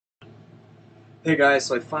Hey guys,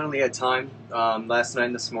 so I finally had time last night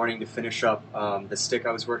and this morning to finish up the stick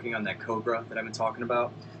I was working on, that Cobra that I've been talking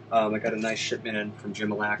about. I got a nice shipment in from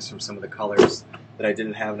Jim Relax from some of the colors that I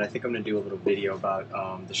didn't have, and I think I'm going to do a little video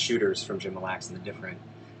about the shooters from Jim Relax and the different,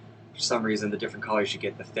 for some reason, the different colors you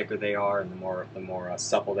get, the thicker they are and the more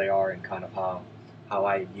supple they are, and kind of how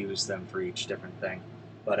I use them for each different thing.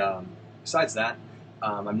 But besides that,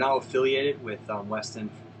 I'm now affiliated with Weston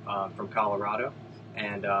from Colorado,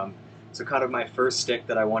 and so kind of my first stick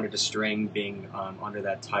that I wanted to string being under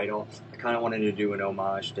that title, I kind of wanted to do an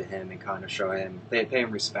homage to him and kind of show him, pay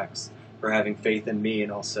him respects for having faith in me,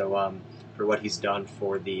 and also for what he's done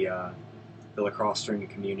for the lacrosse stringing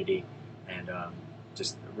community, and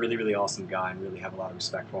just a really, really awesome guy, and really have a lot of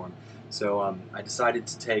respect for him. So I decided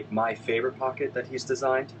to take my favorite pocket that he's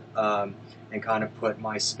designed and kind of put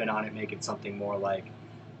my spin on it, make it something more like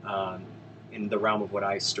um, in the realm of what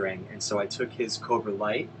I string. And so I took his Kobra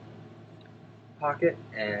Lite pocket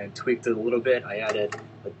and tweaked it a little bit. I added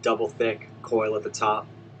a double thick coil at the top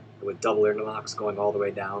with double interlocks going all the way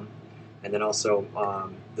down. And then also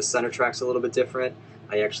the center track's a little bit different.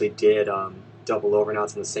 I actually did double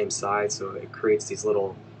overknots on the same side, so it creates these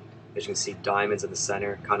little, as you can see, diamonds in the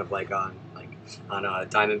center, kind of like on a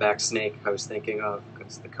diamondback snake I was thinking of,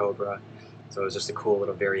 because the Cobra. So it was just a cool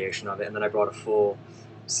little variation of it. And then I brought a full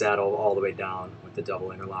saddle all the way down with the double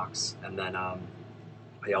interlocks. And then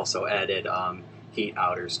I also added heat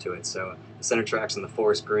outers to it. So the center tracks in the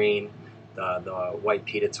forest green, the white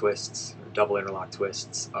pita twists, or double interlock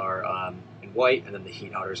twists, are in white, and then the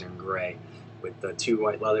heat outers are in gray, with the two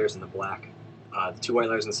white leathers and the black, the two white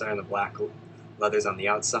leathers in the center and the black leathers on the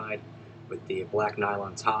outside, with the black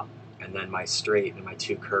nylon top, and then my straight and my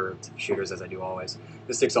two curved shooters, as I do always.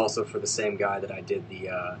 This stick's also for the same guy that I did the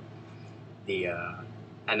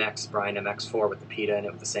MX Brian MX for, with the pita in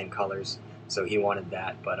it with the same colors. So he wanted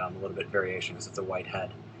that, but a little bit variation because it's a white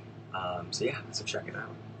head. So yeah, so check it out.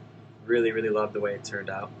 Really, really love the way it turned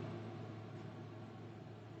out.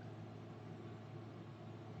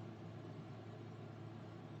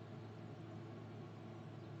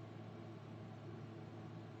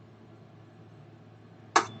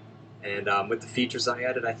 And with the features I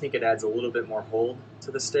added, I think it adds a little bit more hold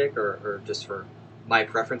to the stick, or just for my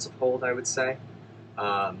preference of hold, I would say.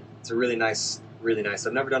 It's a really nice, really nice.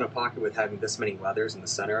 I've never done a pocket with having this many leathers in the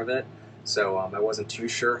center of it, so I wasn't too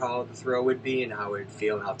sure how the throw would be and how it would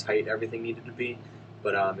feel and how tight everything needed to be.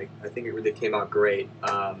 But I think it really came out great.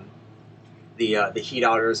 The heat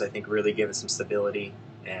outers, I think, really give it some stability,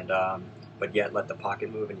 and but yet let the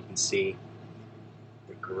pocket move, and you can see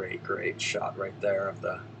the great, great shot right there of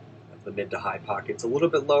the mid to high pocket. It's a little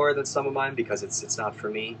bit lower than some of mine because it's not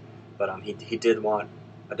for me, but he did want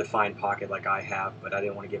a defined pocket like I have, but I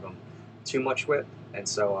didn't want to give him too much width, and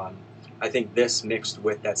so I think this mixed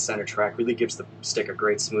with that center track really gives the stick a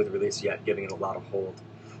great smooth release, yet giving it a lot of hold.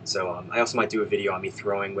 So I also might do a video on me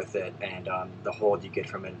throwing with it and the hold you get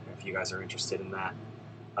from it if you guys are interested in that.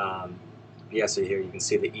 Yeah, so here you can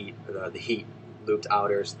see the heat looped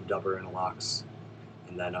outers, the double interlocks,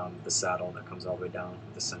 and then the saddle that comes all the way down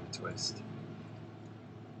with the center twist.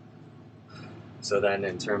 So then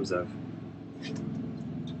in terms of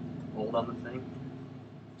hold on the thing,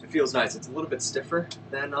 it feels nice. It's a little bit stiffer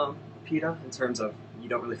than pita in terms of you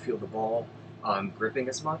don't really feel the ball gripping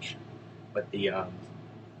as much, but the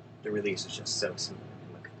release is just so smooth.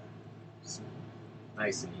 Look at that, just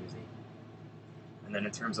nice and easy. And then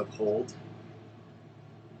in terms of hold,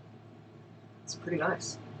 it's pretty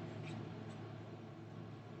nice.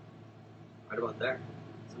 Right about there.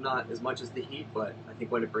 So not as much as the heat, but I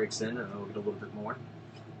think when it breaks in, I'll get a little bit more.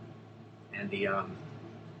 And the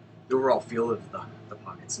overall feel of the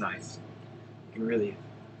pocket's nice. You can really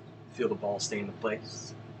feel the ball stay into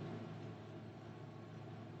place.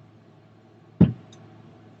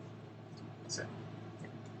 So, so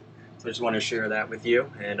I just wanted to share that with you,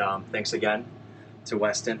 and thanks again to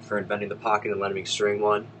Weston for inventing the pocket and letting me string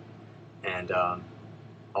one, and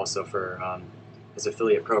also for his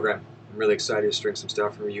affiliate program. I'm really excited to string some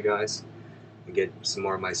stuff for you guys and get some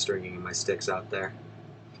more of my stringing and my sticks out there.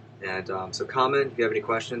 And so comment if you have any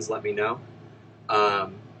questions, let me know.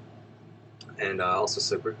 And also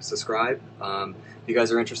subscribe if you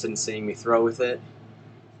guys are interested in seeing me throw with it.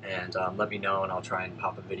 And let me know, and I'll try and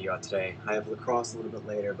pop a video out today. I have lacrosse a little bit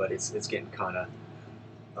later, but it's getting kind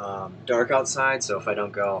of dark outside, so if I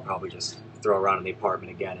don't go, I'll probably just throw around in the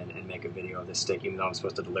apartment again and make a video of this stick, even though I'm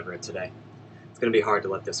supposed to deliver it today. It's going to be hard to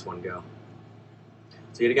let this one go.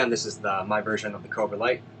 So yet again, this is my version of the Kobra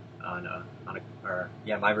Lite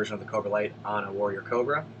my version of the Kobra Lite on a Warrior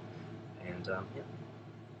Cobra. And yeah,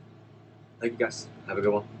 thank you guys. Have a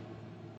good one.